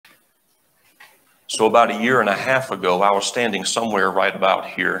So about 1.5 years ago, I was standing somewhere right about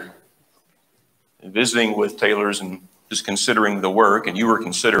here, visiting with tailors and just considering the work, and you were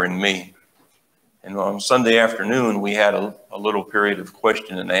considering me. And on Sunday afternoon, we had a little period of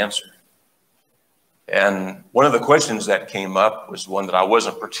question and answer. And one of the questions that came up was one that I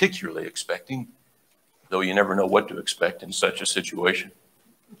wasn't particularly expecting, though you never know what to expect in such a situation.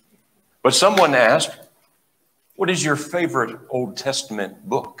 But someone asked, "What is your favorite Old Testament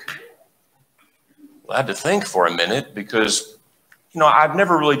book?" Well, I had to think for a minute because, I've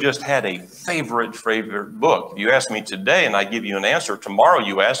never really just had a favorite book. If you ask me today and I give you an answer, tomorrow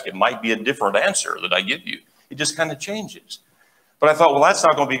you ask, it might be a different answer that I give you. It just kind of changes. But I thought, well, that's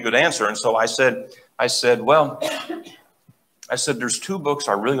not going to be a good answer. And so I said, there's 2 books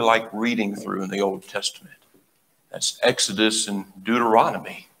I really like reading through in the Old Testament. That's Exodus and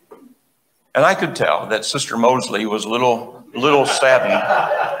Deuteronomy. And I could tell that Sister Mosley was a little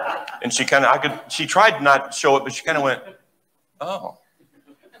saddened. And she tried to not show it, but she kind of went, "Oh,"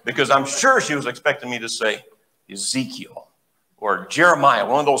 because I'm sure she was expecting me to say Ezekiel or Jeremiah,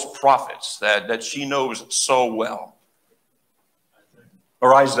 one of those prophets that she knows so well.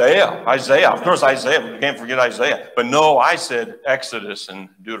 Or Isaiah. Of course, Isaiah. We can't forget Isaiah. But no, I said Exodus and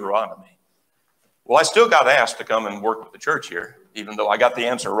Deuteronomy. Well, I still got asked to come and work with the church here, even though I got the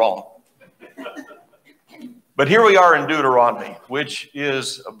answer wrong. But here we are in Deuteronomy, which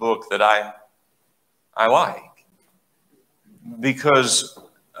is a book that I like. Because,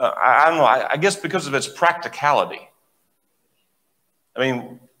 I don't know, I guess because of its practicality. I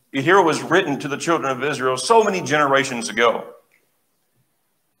mean, here it was written to the children of Israel so many generations ago.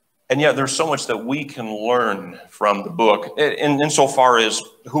 And yet there's so much that we can learn from the book insofar as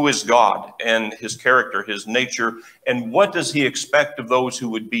who is God and his character, his nature, and what does he expect of those who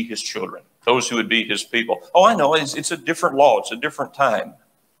would be his children, those who would be his people. Oh, I know, it's a different law. It's a different time.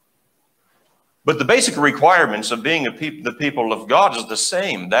 But the basic requirements of being the people of God is the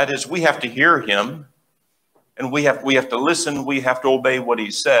same. That is, we have to hear him, and we have to listen. We have to obey what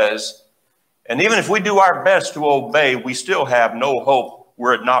he says. And even if we do our best to obey, we still have no hope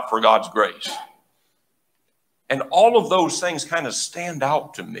were it not for God's grace. And all of those things kind of stand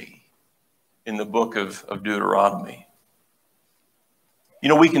out to me in the book of Deuteronomy.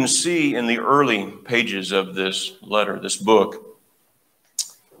 We can see in the early pages of this letter, this book,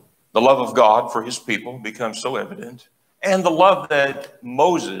 the love of God for his people becomes so evident, and the love that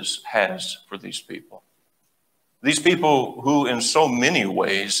Moses has for these people. These people who in so many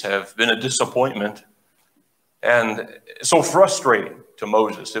ways have been a disappointment and so frustrating to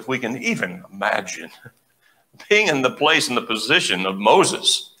Moses, if we can even imagine being in the place and the position of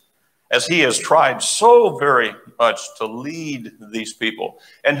Moses as he has tried so very much to lead these people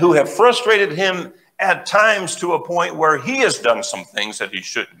and who have frustrated him at times to a point where he has done some things that he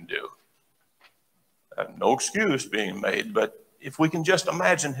shouldn't do. No excuse being made, but if we can just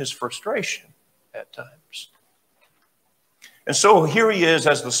imagine his frustration at times. And so here he is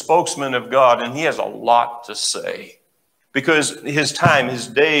as the spokesman of God, and he has a lot to say because his time, his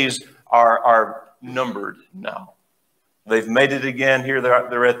days are numbered now. They've made it again here.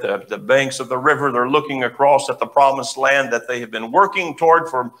 They're at the banks of the river. They're looking across at the promised land that they have been working toward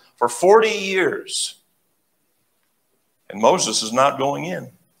for 40 years. And Moses is not going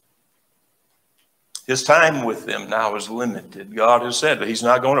in. His time with them now is limited. God has said that he's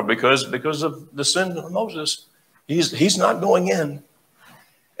not going to because of the sin of Moses. He's not going in.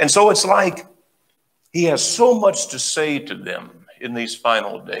 And so it's like he has so much to say to them in these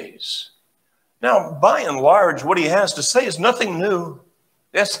final days. Now, by and large, what he has to say is nothing new.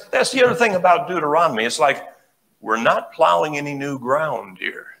 That's the other thing about Deuteronomy. It's like we're not plowing any new ground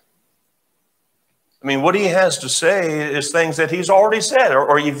here. I mean, what he has to say is things that he's already said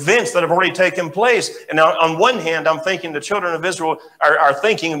or events that have already taken place. And now, on one hand, I'm thinking the children of Israel are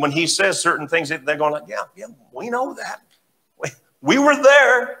thinking when he says certain things, they're going like, yeah, we know that. We were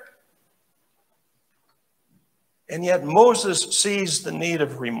there. And yet Moses sees the need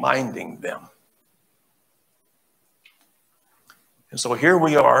of reminding them. And so here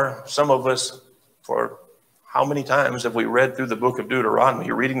we are, some of us, for how many times have we read through the book of Deuteronomy?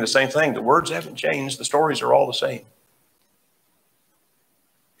 You're reading the same thing. The words haven't changed. The stories are all the same.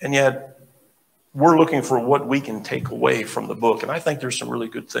 And yet, we're looking for what we can take away from the book. And I think there's some really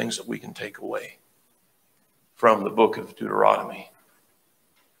good things that we can take away from the book of Deuteronomy.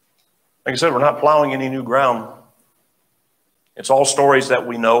 Like I said, we're not plowing any new ground. It's all stories that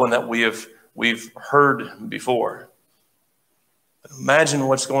we know and that we've heard before. But imagine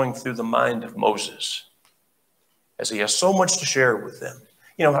what's going through the mind of Moses as he has so much to share with them.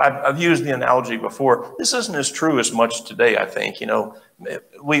 I've used the analogy before. This isn't as true as much today, I think.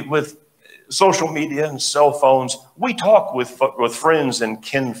 With social media and cell phones, we talk with friends and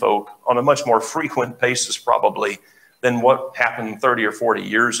kinfolk on a much more frequent basis probably than what happened 30 or 40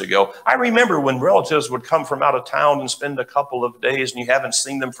 years ago. I remember when relatives would come from out of town and spend a couple of days and you haven't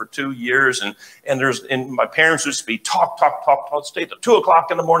seen them for 2 years, and my parents would just be talk, stay till 2 o'clock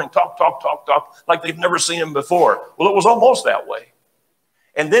in the morning, talk, like they've never seen them before. Well, it was almost that way.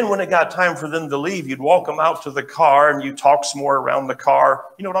 And then when it got time for them to leave, you'd walk them out to the car and you talk some more around the car.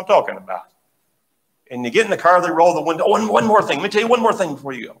 You know what I'm talking about. And you get in the car, they roll the window. Oh, one more thing. Let me tell you one more thing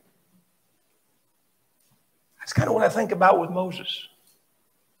before you go. That's kind of what I think about with Moses.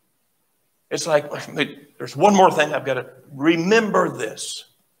 It's like, there's one more thing I've got to remember this.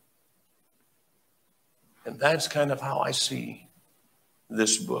 And that's kind of how I see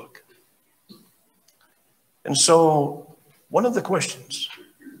this book. And so one of the questions,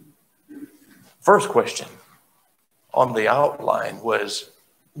 first question on the outline was,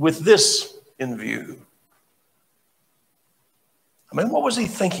 with this in view, what was he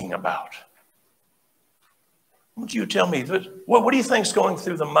thinking about? Would you tell me, what do you think is going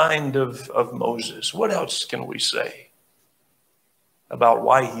through the mind of Moses? What else can we say about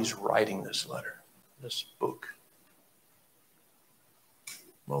why he's writing this letter, this book?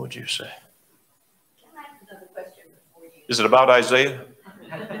 What would you say? Can I ask another question before you? Is it about Isaiah?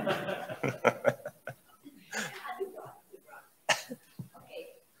 Okay,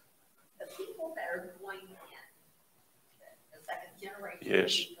 the people that are going in, the second generation,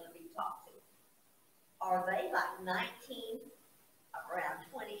 Yes. is going to be talked to. Are they like 19, around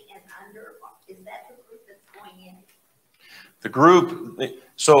 20 and under? Is that the group that's going in? The group,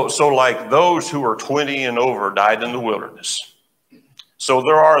 so like those who are 20 and over died in the wilderness. So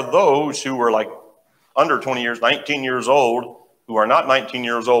there are those who were like under 20 years, 19 years old, who are not 19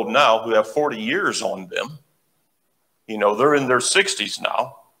 years old now, who have 40 years on them. You know, they're in their 60s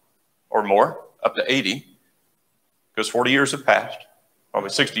now or more, up to 80, because 40 years have passed,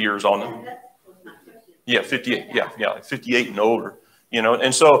 probably 60 years on them. Yeah, 58. Yeah, 58 and older. You know,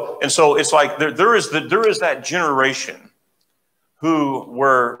 and so it's like there is that generation who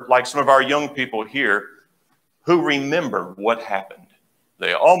were like some of our young people here who remember what happened.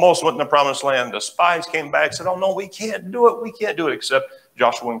 They almost went in the promised land. The spies came back and said, oh, no, we can't do it. We can't do it, except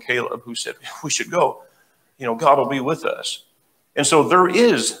Joshua and Caleb, who said, we should go. You know, God will be with us. And so there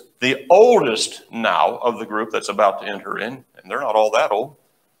is the oldest now of the group that's about to enter in, and they're not all that old,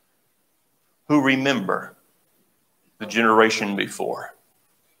 who remember the generation before.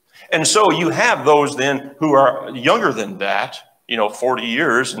 And so you have those then who are younger than that, you know, 40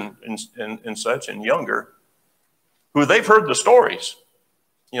 years and such and younger, who they've heard the stories.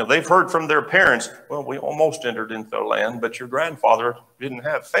 You know, they've heard from their parents, well, we almost entered into the land, but your grandfather didn't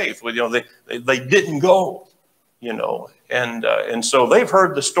have faith. Well, you know, they didn't go, you know, and so they've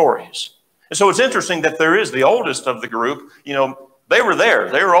heard the stories. And so it's interesting that there is the oldest of the group, you know, they were there.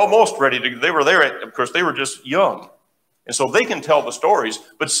 They were almost ready to, they were there. Of course, they were just young. And so they can tell the stories,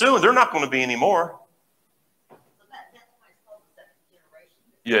 but soon they're not going to be any more. So that's why it's called the second generation.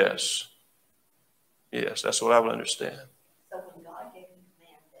 Yes. Yes, that's what I would understand. So when God gave you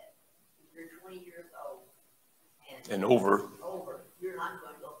command that if you're 20 years old And over, you're not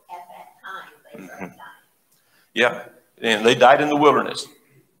going to go at that time, they started dying. yeah, and they died in the wilderness.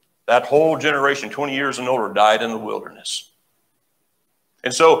 That whole generation, 20 years and older, died in the wilderness.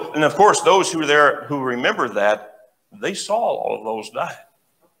 And so, and of course, those who were there who remember that, they saw all of those die.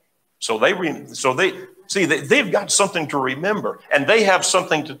 So they've got something to remember, and they have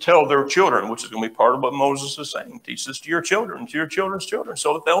something to tell their children, which is going to be part of what Moses is saying. Teach this to your children, to your children's children,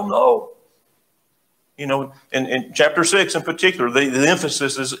 so that they'll know. You know, in chapter 6 in particular, the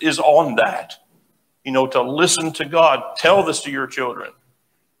emphasis is on that. You know, to listen to God. Tell this to your children.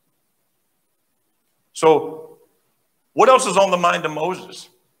 So, what else is on the mind of Moses?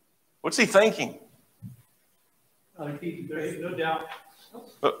 What's he thinking? There's no doubt.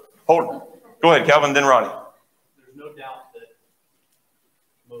 Hold on. Go ahead, Calvin, then Ronnie. There's no doubt that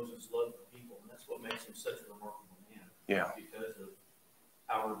Moses loved the people, and that's what makes him such a remarkable man. Yeah. Because of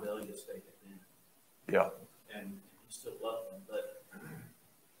how rebellious they had been. Yeah. And he still loved them, but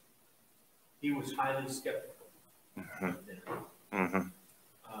he was highly skeptical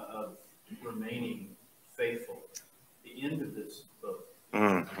of remaining faithful. The end of this book,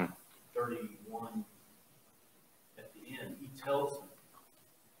 31, at the end, he tells them,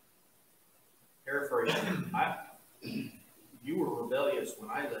 paraphrasing, you were rebellious when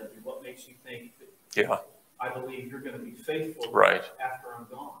I led you. What makes you think that I believe you're going to be faithful after I'm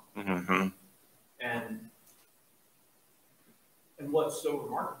gone? And what's so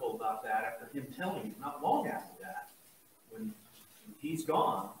remarkable about that, after him telling you, not long after that, when he's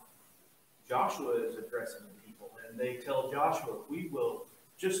gone, Joshua is addressing the people, and they tell Joshua, we will,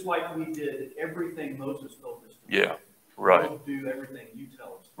 just like we did everything Moses told us to do. Yeah, right. We'll do everything you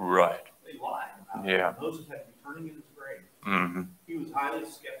tell us to do. Right. They lied about Yeah. it. Moses had to be turning in his grave. Mm-hmm. He was highly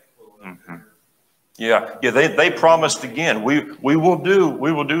skeptical of their. Yeah, they promised again, we will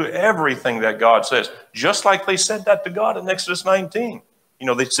do everything that God says, just like they said that to God in Exodus 19. You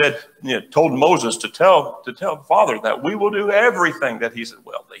know, they said, told Moses to tell Father that we will do everything that he said.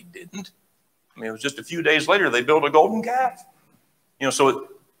 Well, they didn't. I mean, it was just a few days later they built a golden calf. You know, so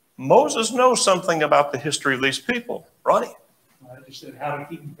Moses knows something about the history of these people, Ronnie. I just said how to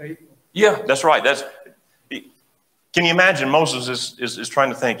keep them faithful. Yeah, that's right. Can you imagine Moses is trying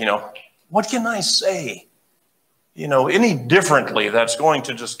to think, what can I say, any differently that's going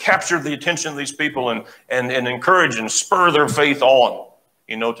to just capture the attention of these people and encourage and spur their faith on,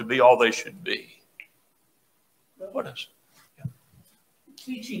 to be all they should be. What is? Yeah.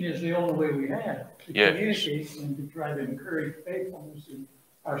 Teaching is the only way we have to communicate and to try to encourage faithfulness in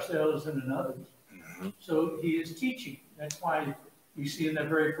ourselves and in others. Mm-hmm. So he is teaching. That's why you see in that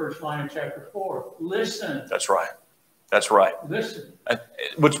very first line of chapter 4, listen. That's right. That's right. Listen.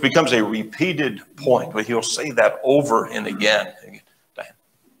 Which becomes a repeated point, but he'll say that over and again. Maybe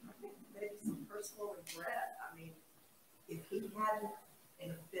some personal regret. I mean, if he hadn't, in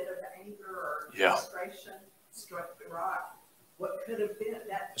a bit of anger or frustration, struck the rock, what could have been?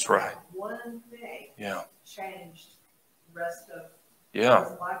 That's right. One thing changed the rest of his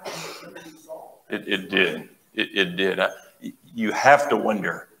life and his soul. It did. It did. You have to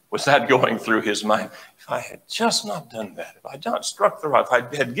wonder, was that going through his mind? If I had just not done that, if I had not struck the rock, if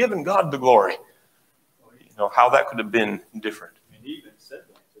I had given God the glory, how that could have been different. And he even said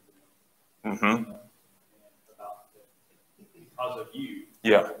that to them. Mm-hmm. Because of you.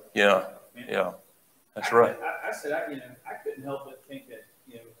 Yeah. That's right. I said, I couldn't help but think that,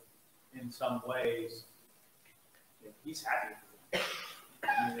 in some ways, he's happy for them.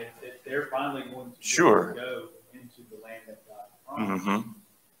 I mean, if they're finally going to go into the land that God promised,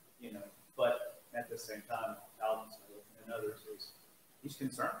 but at the same time, Calvin's and others, he's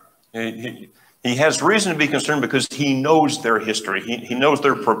concerned. He has reason to be concerned because he knows their history. He knows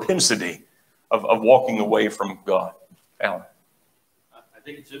their propensity of walking away from God. Alan. I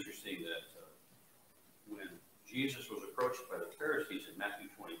think it's interesting that when Jesus was approached by the Pharisees in Matthew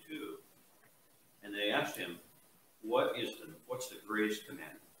 22, and they asked him, what's the greatest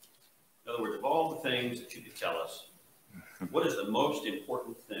commandment? In other words, of all the things that you could tell us, what is the most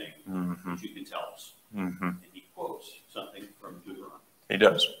important thing that you can tell us? And he quotes something from Deuteronomy. He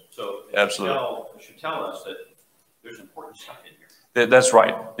does. So absolutely, it should tell us that there's important stuff in here. That's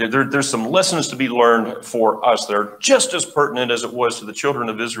right. There's some lessons to be learned for us that are just as pertinent as it was to the children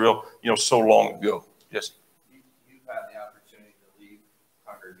of Israel, so long ago. Yes. You've had the opportunity to lead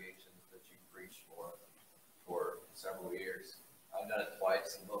congregations that you preached for several years. I've done it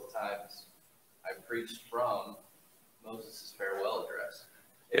twice, and both times I preached from Moses' farewell address.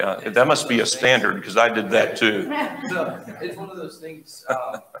 Yeah, that must be a standard because I did that too. So it's one of those things from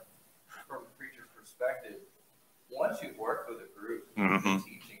a preacher's perspective. Once you've worked with a group,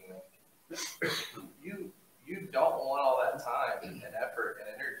 teaching them, you don't want all that time and effort and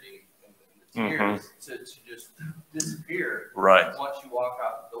energy and the tears to just disappear. Right. Once you walk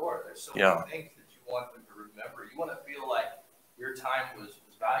out the door, there's so many things that you want them to remember. You want to feel like your time was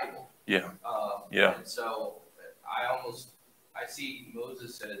valuable. Yeah. And so I see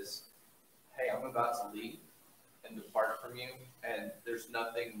Moses as, hey, I'm about to leave and depart from you, and there's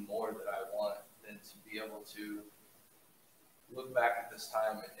nothing more that I want than to be able to look back at this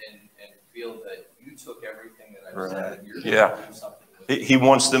time and feel that you took everything that I said and you're going to do something with it. He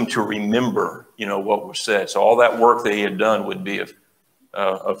wants them to remember, what was said. So all that work that he had done would be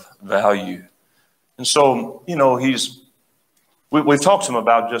of value. And so, we've talked to him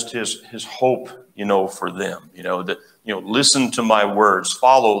about just his hope, for them, that, listen to my words,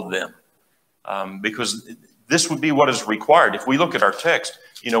 follow them, because this would be what is required. If we look at our text,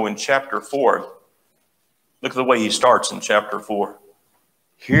 in chapter 4, look at the way he starts in chapter 4.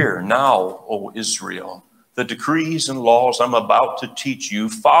 Hear now, O Israel, the decrees and laws I'm about to teach you,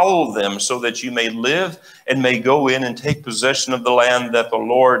 follow them so that you may live and may go in and take possession of the land that the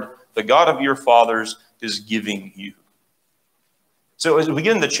Lord, the God of your fathers, is giving you. So as we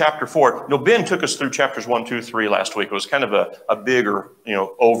get into chapter 4, Ben took us through chapters 1, 2, 3 last week. It was kind of a bigger,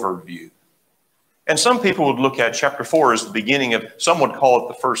 overview. And some people would look at chapter 4 as the beginning of, some would call it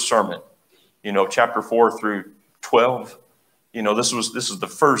the first sermon. Chapter 4 through 12. This is the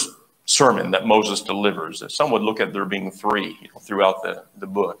first sermon that Moses delivers. Some would look at there being 3 throughout the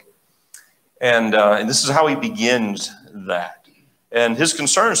book. And this is how he begins that. And his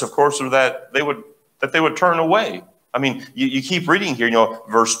concerns, of course, are that they would turn away. I mean, you keep reading here,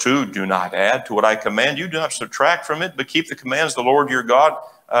 verse 2, do not add to what I command you, do not subtract from it, but keep the commands of the Lord your God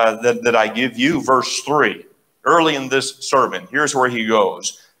that I give you. Verse 3, early in this sermon, here's where he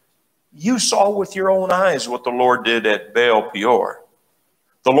goes. You saw with your own eyes what the Lord did at Baal Peor.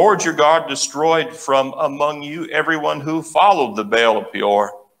 The Lord your God destroyed from among you everyone who followed the Baal of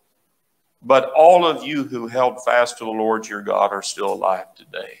Peor. But all of you who held fast to the Lord your God are still alive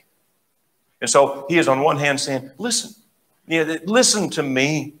today. And so he is on one hand saying, listen, listen to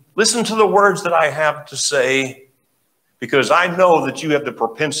me. Listen to the words that I have to say, because I know that you have the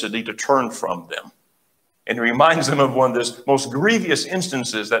propensity to turn from them. And he reminds them of one of the most grievous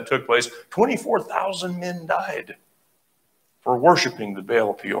instances that took place. 24,000 men died for worshiping the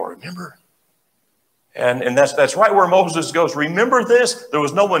Baal of Peor, remember? And that's right where Moses goes. Remember this? There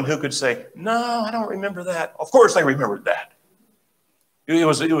was no one who could say, no, I don't remember that. Of course they remembered that. It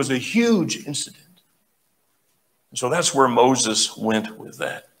was a huge incident. And so that's where Moses went with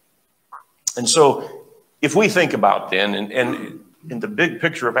that. And so if we think about then, and in the big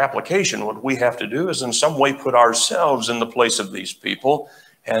picture of application, what we have to do is in some way put ourselves in the place of these people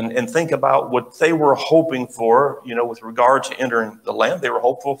and think about what they were hoping for, with regard to entering the land. They were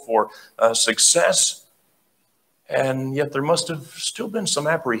hopeful for success. And yet there must have still been some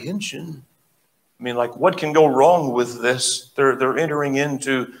apprehension. I mean, like, what can go wrong with this? They're entering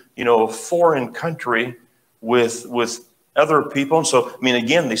into, a foreign country with other people. And so, I mean,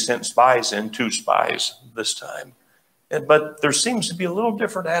 again, they sent spies in, 2 spies this time. But there seems to be a little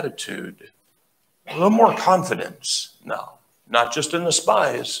different attitude, a little more confidence now, not just in the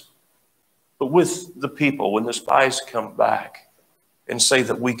spies, but with the people. When the spies come back and say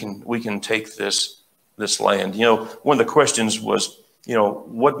that we can take this land. One of the questions was,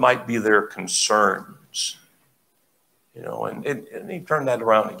 what might be their concerns? And he turned that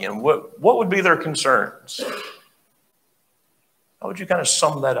around again. What would be their concerns? How would you kind of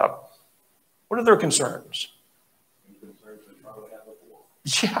sum that up? What are their concerns?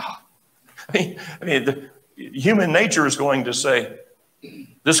 Yeah. I mean, the human nature is going to say,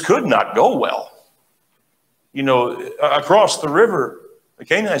 this could not go well. Across the river, the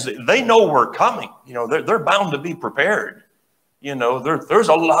Canaanites, they know we're coming. They're bound to be prepared. There's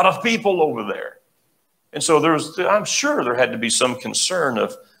a lot of people over there. And so I'm sure there had to be some concern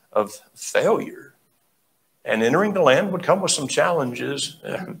of failure. And entering the land would come with some challenges,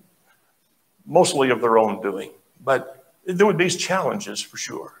 mostly of their own doing. But there would be challenges for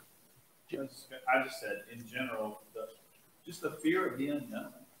sure. I just said, in general, just the fear of the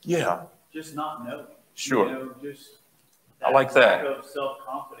unknown. Yeah. Just not knowing. Sure. Just I like that. Lack of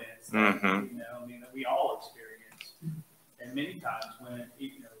self-confidence that, we all experience. And many times when,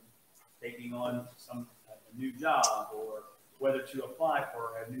 taking on a new job, or whether to apply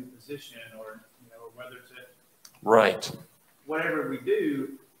for a new position, or, whether to. Right. Whatever we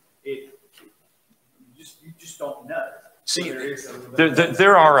do, you just don't know. See,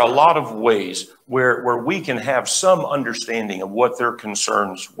 there are a lot of ways where we can have some understanding of what their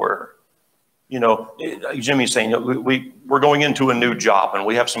concerns were. Jimmy's saying we're going into a new job and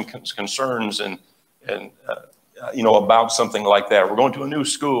we have some concerns and about something like that. We're going to a new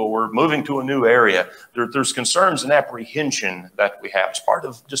school. We're moving to a new area. There's concerns and apprehension that we have. It's part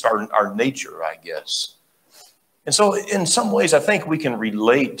of just our nature, I guess. And so in some ways, I think we can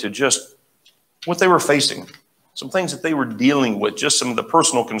relate to just what they were facing, some things that they were dealing with, just some of the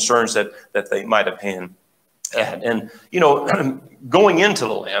personal concerns that they might have had. And, going into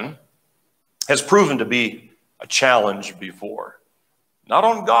the land has proven to be a challenge before, not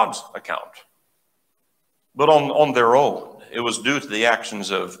on God's account, but on their own. It was due to the actions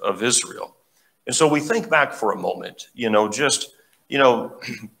of Israel. And so we think back for a moment, the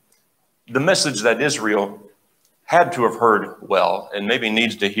message that Israel had to have heard well, and maybe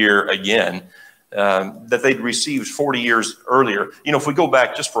needs to hear again, that they'd received 40 years earlier. If we go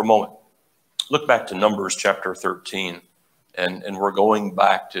back just for a moment, look back to Numbers chapter 13, and we're going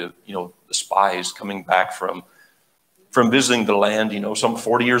back to, the spies coming back from visiting the land, some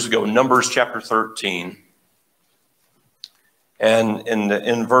 40 years ago, Numbers chapter 13. And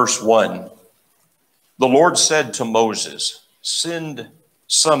in verse 1, the Lord said to Moses, send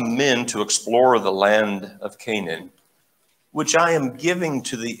some men to explore the land of Canaan, which I am giving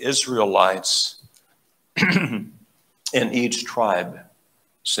to the Israelites. And each tribe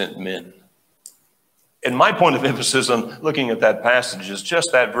sent men. And my point of emphasis on looking at that passage is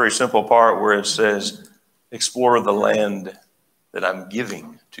just that very simple part where it says, explore the land that I'm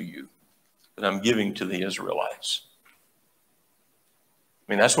giving to you, that I'm giving to the Israelites.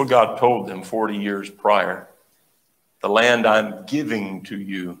 I mean, that's what God told them 40 years prior. the land I'm giving to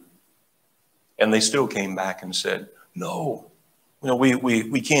you. And they still came back and said, no,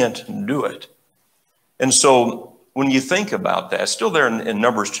 we can't do it. And so when you think about that, still there in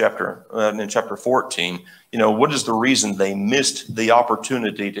Numbers chapter 14, what is the reason they missed the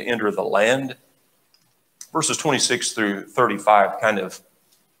opportunity to enter the land? Verses 26 through 35 kind of,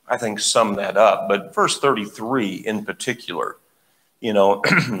 I think, sum that up. But verse 33 in particular,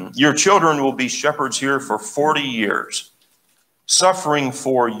 your children will be shepherds here for 40 years, suffering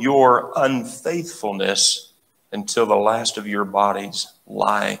for your unfaithfulness until the last of your bodies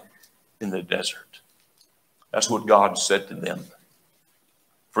lie in the desert. That's what God said to them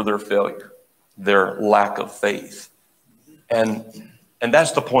for their failure, their lack of faith. And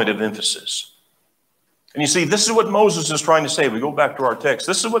that's the point of emphasis. And you see, this is what Moses is trying to say. We go back to our text.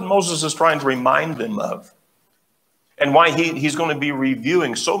 This is what Moses is trying to remind them of. And why he's going to be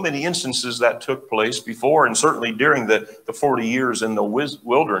reviewing so many instances that took place before and certainly during the 40 years in the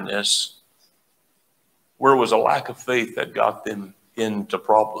wilderness, where it was a lack of faith that got them into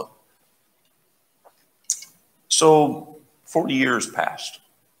problem. So 40 years passed.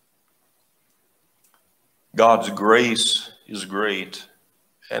 God's grace is great,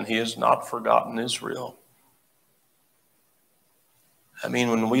 and he has not forgotten Israel. I mean,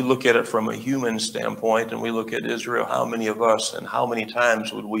 when we look at it from a human standpoint and we look at Israel, how many of us and how many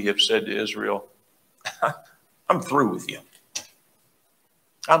times would we have said to Israel, I'm through with you.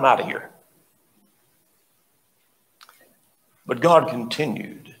 I'm out of here. But God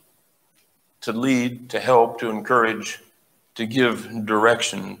continued to lead, to help, to encourage, to give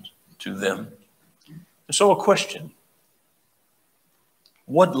direction to them. And so a question: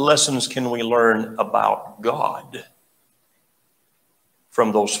 what lessons can we learn about God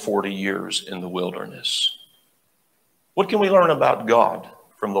from those 40 years in the wilderness? What can we learn about God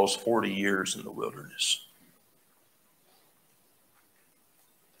from those 40 years in the wilderness?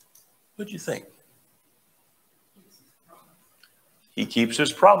 What do you think? He keeps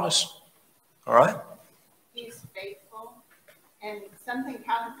his promise. All right? He's faithful. And something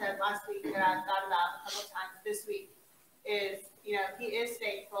Calvin said last week that I thought about a couple times this week is, he is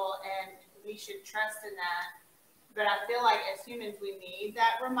faithful and we should trust in that. But I feel like as humans, we need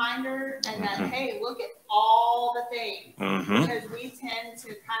that reminder and that, hey, look at all the things. Because we tend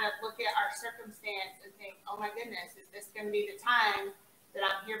to kind of look at our circumstance and think, oh my goodness, is this going to be the time that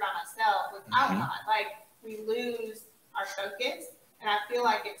I'm here by myself without God? Like, we lose our focus. And I feel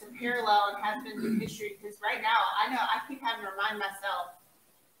like it's a parallel and has been through history, because right now, I know I keep having to remind myself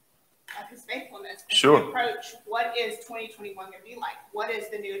of his faithfulness. Sure. To approach, what is 2021 going to be like? What is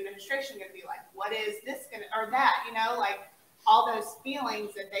the new administration going to be like? What is this going to, or that, like all those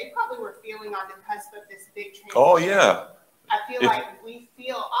feelings that they probably were feeling on the cusp of this big transition. Oh, yeah. I feel like we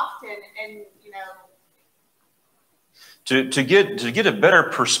feel often, and, To get a better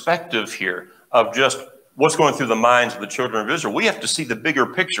perspective here of just what's going through the minds of the children of Israel, we have to see the bigger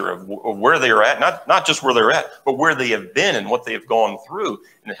picture of where they are at, not just where they're at, but where they have been and what they have gone through.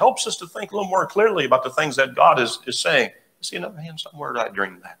 And it helps us to think a little more clearly about the things that God is saying. See another hand somewhere? Did I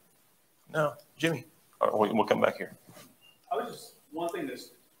dream that? No, Jimmy. All right, we'll come back here. One thing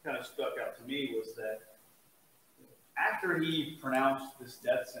that's kind of stuck out to me was that after he pronounced this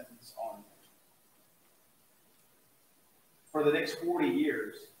death sentence on them, for the next 40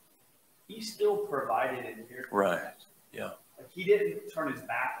 years, he still provided and cared for them. Right. Yeah. Like, he didn't turn his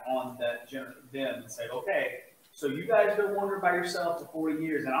back on them and say, okay, so you guys go wander by yourself for 40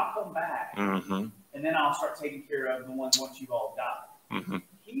 years and I'll come back. And then I'll start taking care of the ones once you've all died.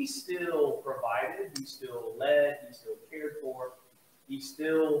 He still provided, he still led, he still cared for, he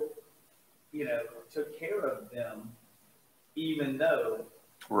still, took care of them, even though.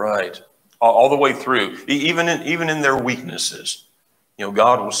 Right. All the way through, even in their weaknesses.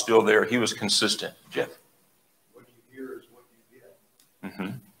 God was still there. He was consistent. Jeff. What you hear is what you get.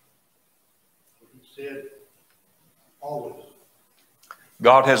 What he said, always.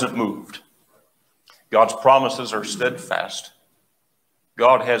 God hasn't moved. God's promises are steadfast.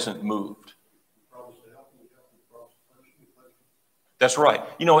 God hasn't moved. That's right.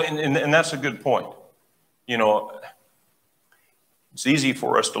 And that's a good point. It's easy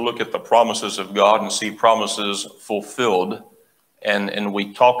for us to look at the promises of God and see promises fulfilled. And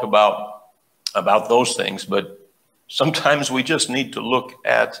we talk about those things, but sometimes we just need to look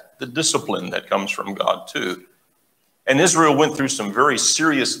at the discipline that comes from God too. And Israel went through some very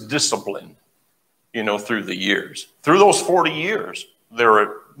serious discipline, through the years. Through those 40 years, there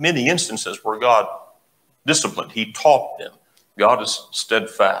are many instances where God disciplined. He taught them. God is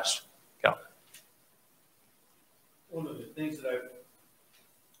steadfast. Yeah. One of the things that I've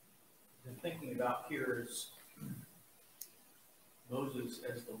been thinking about here is Moses,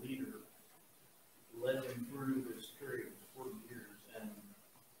 as the leader, led them through this period of 40 years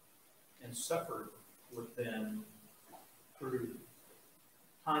and suffered with them through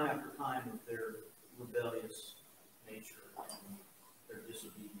time after time of their rebellious nature and their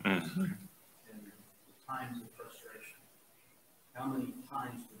disobedience and the times of frustration. How many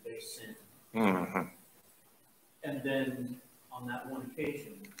times did they sin? And then on that one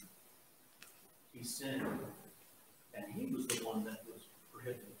occasion, he sinned, and he was the one that was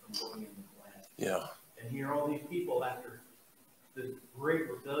prohibited from going into the land. Yeah. And here all these people, after the great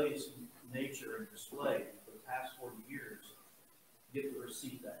rebellious nature and display for the past 40 years, get to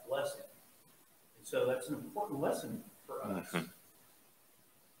receive that blessing. And so that's an important lesson for us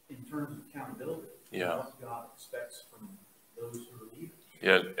in terms of accountability. Yeah. What God expects from those who are leaders.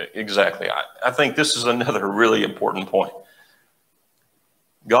 Yeah, exactly. I think this is another really important point.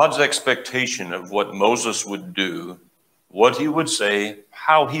 God's expectation of what Moses would do, what he would say,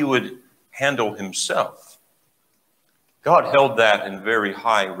 how he would handle himself. God held that in very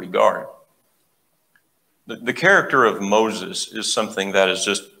high regard. The character of Moses is something that is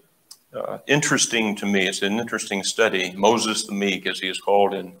just interesting to me. It's an interesting study. Moses the meek, as he is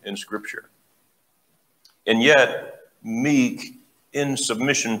called in Scripture. And yet, meek in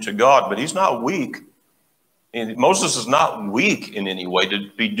submission to God, but he's not weak. And Moses is not weak in any way to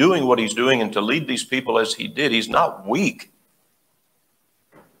be doing what he's doing and to lead these people as he did. He's not weak.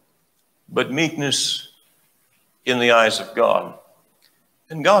 But meekness in the eyes of God.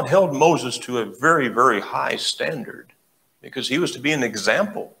 And God held Moses to a very, very high standard because he was to be an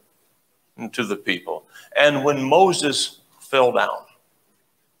example to the people. And when Moses fell down,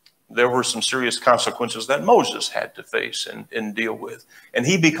 there were some serious consequences that Moses had to face and deal with. And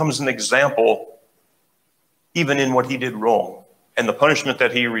he becomes an example even in what he did wrong and the punishment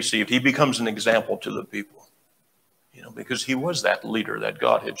that he received. He becomes an example to the people, because he was that leader that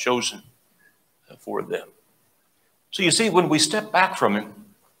God had chosen for them. So you see, when we step back from him,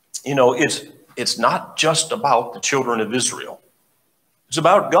 it's not just about the children of Israel. It's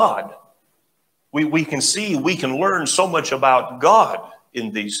about God. We can learn so much about God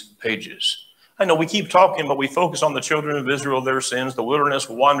in these pages. I know we keep talking, but we focus on the children of Israel, their sins, the wilderness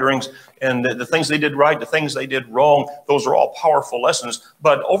wanderings, and the things they did right, the things they did wrong. Those are all powerful lessons.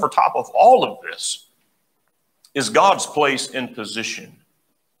 But over top of all of this is God's place in position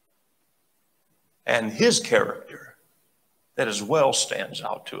and his character that as well stands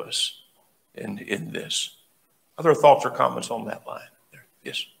out to us in this. Other thoughts or comments on that line? There.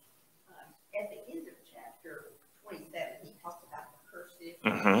 Yes. At the end of chapter 27, he talks about the curses.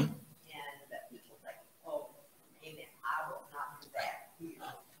 Mm-hmm.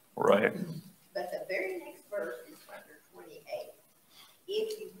 Right. But the very next verse is chapter 28.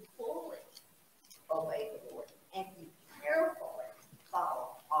 If you fully obey the Lord and you carefully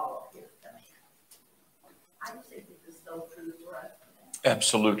follow all of his commands. I just think this is so true for us today.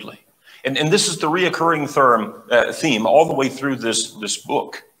 Absolutely. And this is the reoccurring theme all the way through this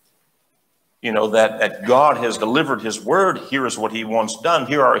book. That God has delivered his word. Here is what he wants done.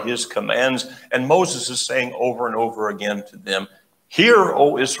 Here are his commands. And Moses is saying over and over again to them, "Hear,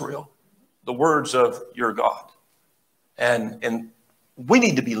 O Israel, the words of your God." And we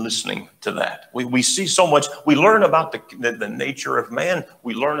need to be listening to that. We see so much. We learn about the nature of man.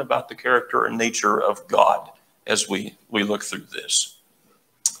 We learn about the character and nature of God as we look through this.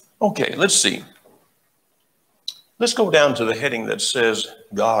 Okay, let's see. Let's go down to the heading that says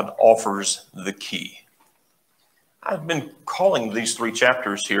God offers the key. I've been calling these 3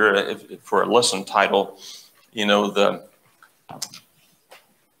 chapters here for a lesson title, the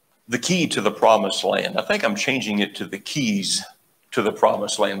key to the promised land. I think I'm changing it to the keys to the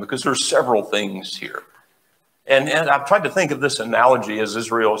promised land because there's several things here. And I've tried to think of this analogy as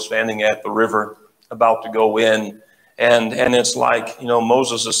Israel is standing at the river about to go in. And it's like,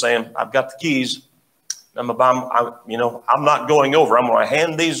 Moses is saying, "I've got the keys. I'm not going over. I'm going to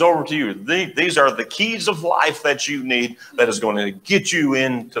hand these over to you. These are the keys of life that you need that is going to get you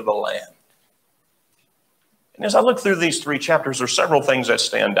into the land." And as I look through these 3 chapters, there's several things that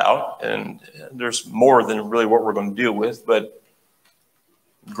stand out, and there's more than really what we're going to deal with, but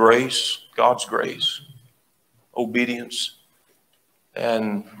grace, God's grace, obedience,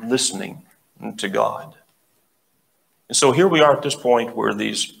 and listening to God. And so here we are at this point where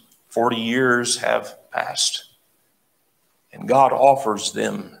these 40 years have passed, and God offers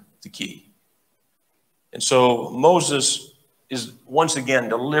them the key. And so Moses is once again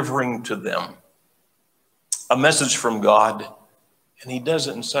delivering to them a message from God, and he does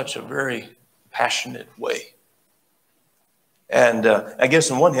it in such a very passionate way. And I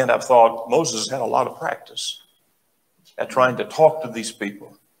guess on one hand, I've thought Moses had a lot of practice. at trying to talk to these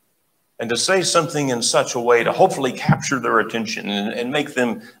people and to say something in such a way to hopefully capture their attention and make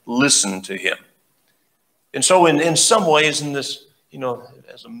them listen to him. And so in some ways, in this,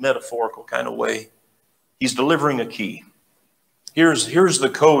 as a metaphorical kind of way, he's delivering a key. Here's the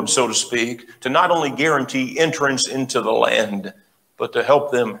code, so to speak, to not only guarantee entrance into the land, but to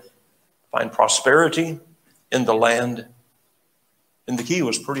help them find prosperity in the land. And the key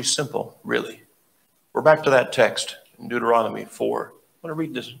was pretty simple, really. We're back to that text in Deuteronomy 4. I want to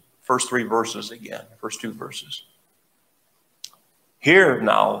read this first 3 verses again, first 2 verses. Hear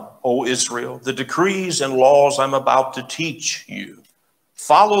now, O Israel, the decrees and laws I'm about to teach you.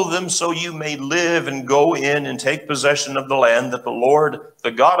 Follow them so you may live and go in and take possession of the land that the Lord,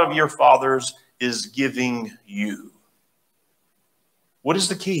 the God of your fathers, is giving you. What is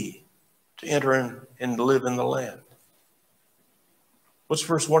the key to enter in and live in the land? What's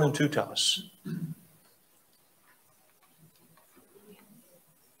verse 1 and 2 tell us?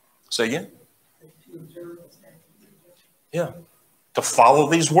 Say again? Yeah. To follow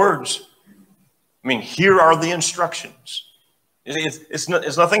these words. I mean, here are the instructions.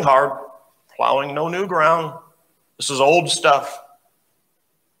 It's nothing hard. Plowing no new ground. This is old stuff.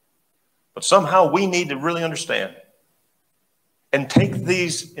 But somehow we need to really understand and take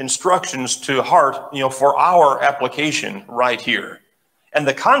these instructions to heart, for our application right here. And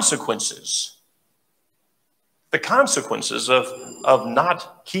the consequences of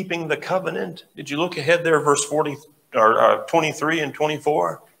not keeping the covenant. Did you look ahead there, verse 40 or 23 and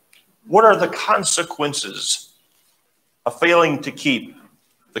 24? What are the consequences of failing to keep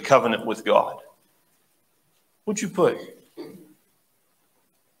the covenant with God? What'd you put?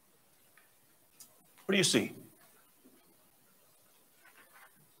 What do you see?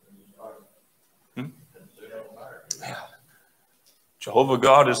 Yeah. Jehovah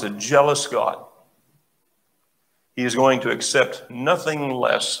God is a jealous God. He is going to accept nothing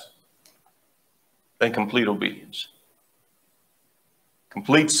less than complete obedience,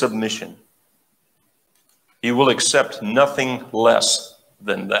 complete submission. He will accept nothing less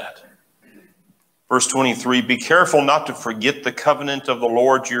than that. Verse 23, be careful not to forget the covenant of the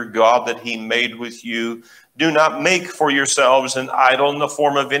Lord your God that he made with you. Do not make for yourselves an idol in the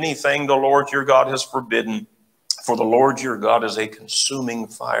form of anything the Lord your God has forbidden. For the Lord your God is a consuming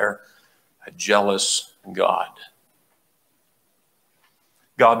fire, a jealous God.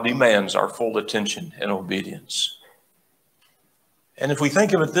 God demands our full attention and obedience. And if we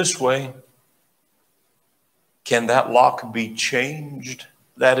think of it this way, can that lock be changed?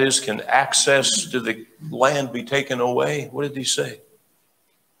 That is, can access to the land be taken away? What did he say?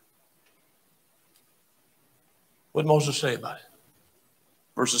 What did Moses say about it?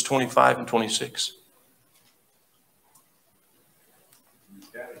 Verses 25 and 26.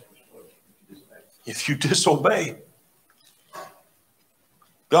 If you disobey,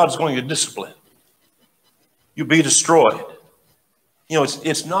 God's going to discipline. You'll be destroyed.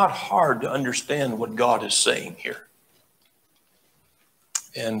 It's not hard to understand what God is saying here.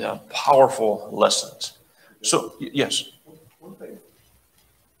 And powerful lessons. So, yes. One thing,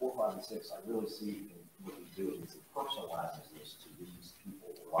 4, 5, and 6, I really see what he's doing is he personalizes this to these people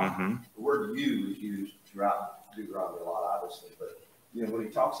a lot. Mm-hmm. The word "you" is used throughout Deuteronomy a lot, obviously, but when he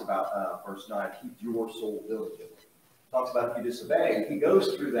talks about verse 9, keep your soul diligently. Talks about if you disobey, he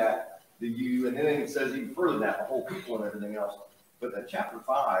goes through that, the you, and then it says even further than that, the whole people and everything else. But in chapter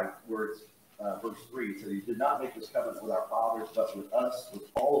 5, where it's verse 3, so he did not make this covenant with our fathers, but with us, with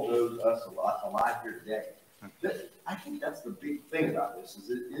all of those us alive here today. I think that's the big thing about this, is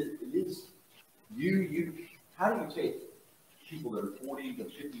it is you, how do you take people that are 40 to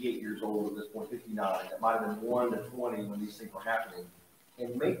 58 years old at this point, 59, that might have been 1 to 20 when these things were happening,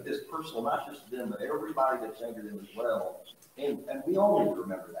 and make this personal, not just them, but everybody that's younger than them as well. And we all need to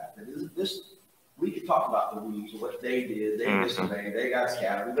remember that we could talk about the weeds, what they did, they disobeyed, they got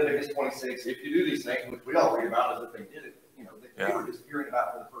scattered. Leviticus 26, if you do these things, which we all read about as if they did it, they were just hearing about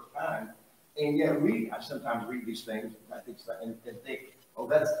it for the first time. And yet I sometimes read these things, and think, oh,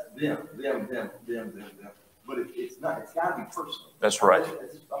 that's them. But it's not, it's got to be personal. That's right.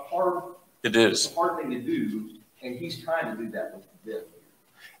 It's a hard thing to do, and he's trying to do that with them.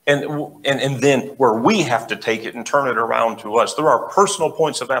 And then where we have to take it and turn it around to us, there are personal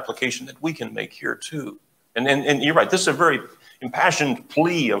points of application that we can make here too. And you're right, this is a very impassioned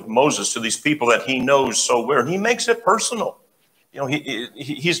plea of Moses to these people that he knows so well. And he makes it personal.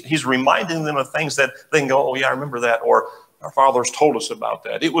 He's reminding them of things that they can go, oh yeah, I remember that, or our fathers told us about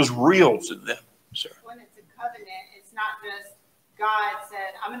that. It was real to them. Sarah. When it's a covenant, it's not just God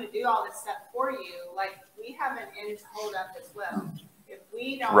said, I'm going to do all this stuff for you. Like, we have an end hold up as well. If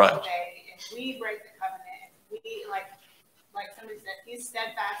we don't obey, if we break the covenant, if we, like somebody said, he's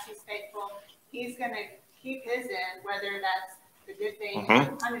steadfast, he's faithful. He's going to keep his end, whether that's the good thing or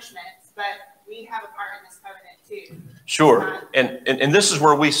the punishments. But we have a part in this covenant too. Sure. And this is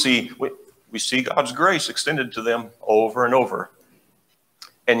where we see God's grace extended to them over and over.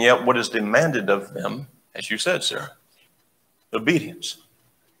 And yet what is demanded of them, as you said, Sarah, obedience.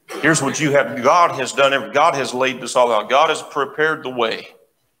 Here's what you have. God has done God has laid this all out. God has prepared the way.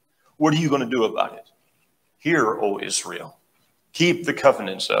 What are you going to do about it? Hear, O Israel, keep the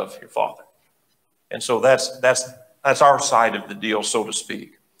covenants of your father. And so that's our side of the deal, so to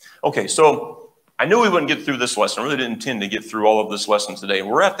speak. Okay, so I knew we wouldn't get through this lesson. I really didn't intend to get through all of this lesson today.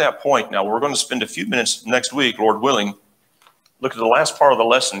 We're at that point now. We're going to spend a few minutes next week, Lord willing, look at the last part of the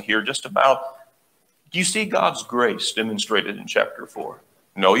lesson here, just about, do you see God's grace demonstrated in chapter 4?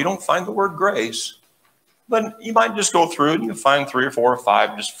 No, you don't find the word grace, but you might just go through and you find 3 or 4 or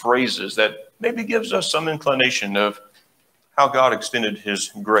 5 just phrases that maybe gives us some inclination of how God extended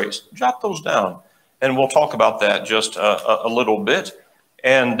his grace. Jot those down, and we'll talk about that just a little bit.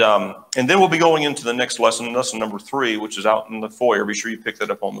 And then we'll be going into the next lesson, lesson number 3, which is out in the foyer. Be sure you pick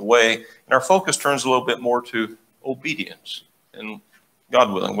that up on the way. And our focus turns a little bit more to obedience. And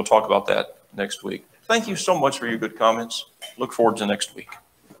God willing, we'll talk about that next week. Thank you so much for your good comments. Look forward to next week.